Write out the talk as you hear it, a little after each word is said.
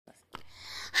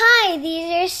Hi, these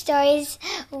are stories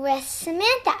with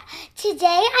Samantha. Today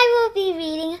I will be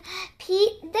reading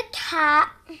Pete the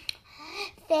Cat,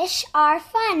 Fish Are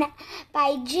Fun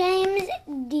by James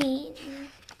Dean.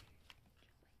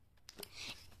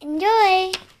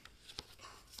 Enjoy!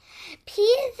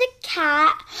 Pete the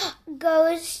cat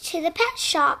goes to the pet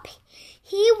shop.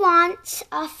 He wants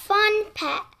a fun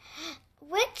pet.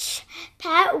 Which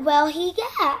pet will he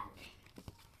get?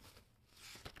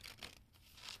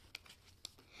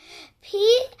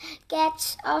 Pete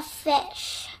gets a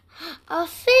fish. A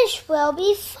fish will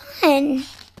be fun.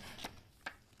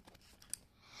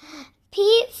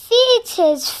 Pete feeds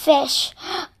his fish,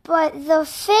 but the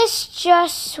fish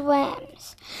just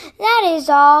swims. That is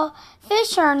all.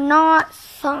 Fish are not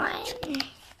fun.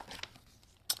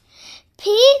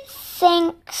 Pete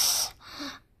thinks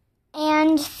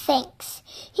and thinks.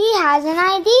 He has an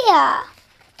idea.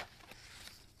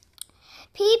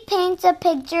 Pete paints a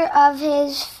picture of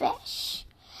his fish.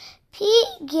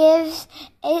 Pete gives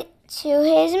it to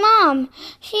his mom.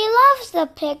 She loves the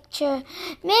picture.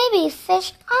 Maybe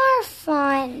fish are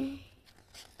fun.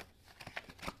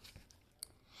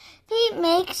 Pete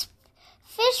makes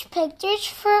fish pictures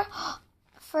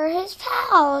for his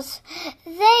pals.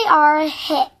 They are a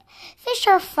hit. Fish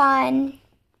are fun.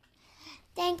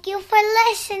 Thank you for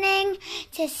listening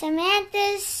to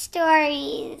Samantha's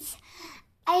stories.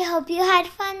 I hope you had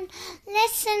fun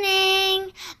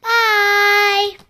listening. Bye.